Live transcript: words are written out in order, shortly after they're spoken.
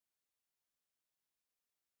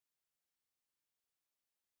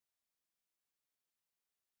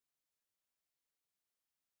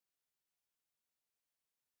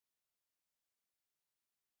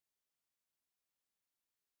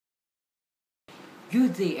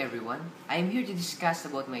Good day everyone. I am here to discuss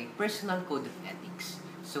about my personal code of ethics.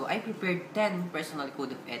 So I prepared 10 personal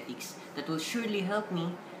code of ethics that will surely help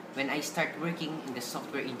me when I start working in the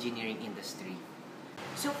software engineering industry.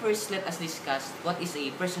 So first, let us discuss what is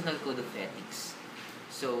a personal code of ethics.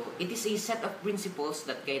 So it is a set of principles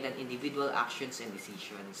that guide an individual actions and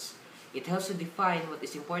decisions. It helps to define what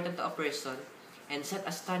is important to a person and set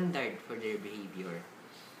a standard for their behavior.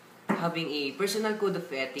 Having a personal code of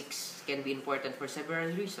ethics can be important for several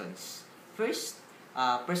reasons. First,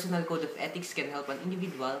 a personal code of ethics can help an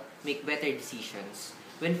individual make better decisions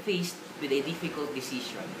when faced with a difficult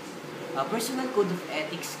decision. A personal code of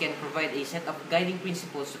ethics can provide a set of guiding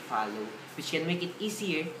principles to follow, which can make it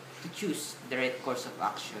easier to choose the right course of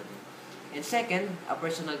action. And second, a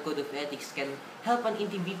personal code of ethics can help an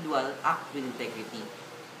individual act with integrity.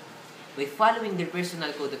 By following their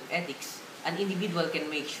personal code of ethics, an individual can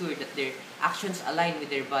make sure that their actions align with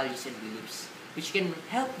their values and beliefs, which can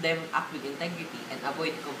help them act with integrity and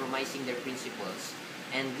avoid compromising their principles.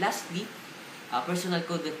 And lastly, a personal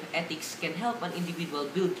code of ethics can help an individual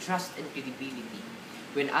build trust and credibility.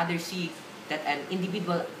 When others see that an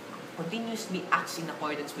individual continuously acts in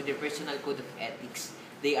accordance with their personal code of ethics,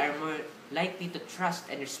 they are more likely to trust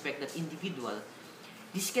and respect that individual.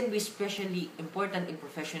 This can be especially important in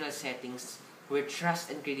professional settings where trust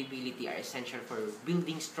and credibility are essential for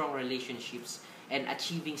building strong relationships and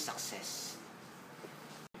achieving success.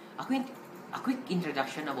 A quick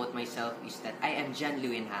introduction about myself is that I am John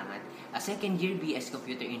Lewin Hangat, a second-year BS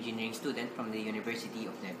Computer Engineering student from the University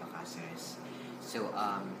of Nueva Cáceres. So,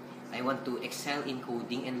 I want to excel in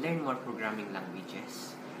coding and learn more programming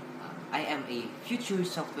languages. I am a future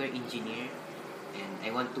software engineer, and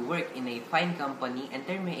I want to work in a fine company and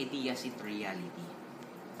turn my ideas into reality.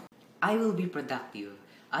 I will be productive.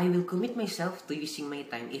 I will commit myself to using my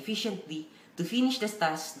time efficiently to finish the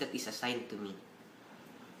task that is assigned to me.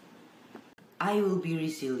 I will be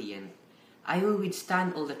resilient. I will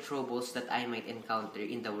withstand all the troubles that I might encounter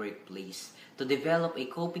in the workplace to develop a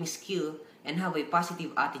coping skill and have a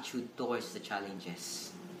positive attitude towards the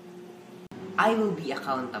challenges. I will be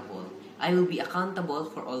accountable. I will be accountable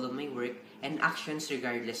for all of my work and actions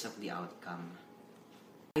regardless of the outcome.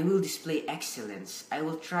 I will display excellence. I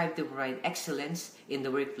will strive to provide excellence in the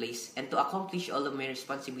workplace and to accomplish all of my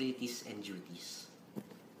responsibilities and duties.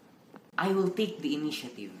 I will take the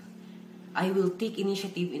initiative. I will take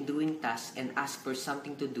initiative in doing tasks and ask for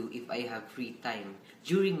something to do if I have free time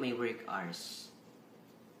during my work hours.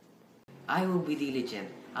 I will be diligent.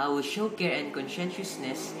 I will show care and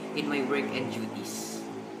conscientiousness in my work and duties.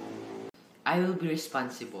 I will be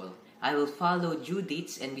responsible. I will follow due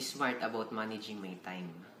dates and be smart about managing my time.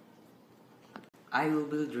 I will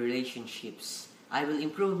build relationships. I will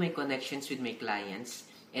improve my connections with my clients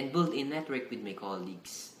and build a network with my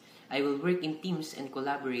colleagues. I will work in teams and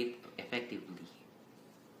collaborate effectively.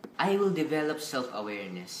 I will develop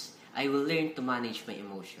self-awareness. I will learn to manage my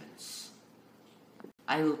emotions.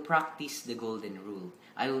 I will practice the golden rule.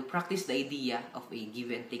 I will practice the idea of a give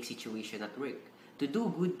and take situation at work. To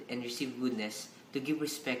do good and receive goodness, to give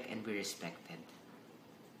respect and be respected.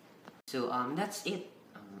 So that's it.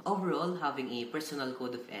 Overall, having a personal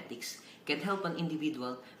code of ethics can help an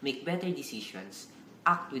individual make better decisions,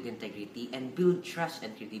 act with integrity, and build trust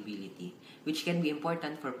and credibility, which can be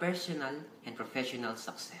important for personal and professional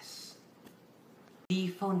success. The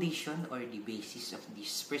foundation or the basis of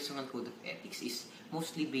this personal code of ethics is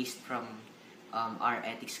mostly based from our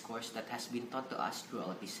ethics course that has been taught to us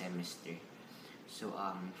throughout the semester. So,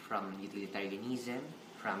 from utilitarianism,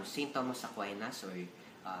 from St. Thomas Aquinas, or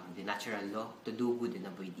the natural law, to do good and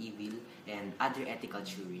avoid evil, and other ethical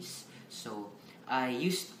theories. So, I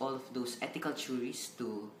used all of those ethical theories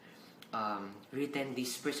to written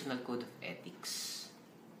this personal code of ethics.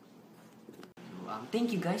 So,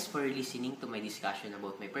 thank you guys for listening to my discussion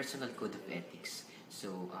about my personal code of ethics.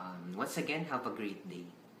 So, once again, have a great day.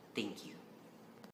 Thank you.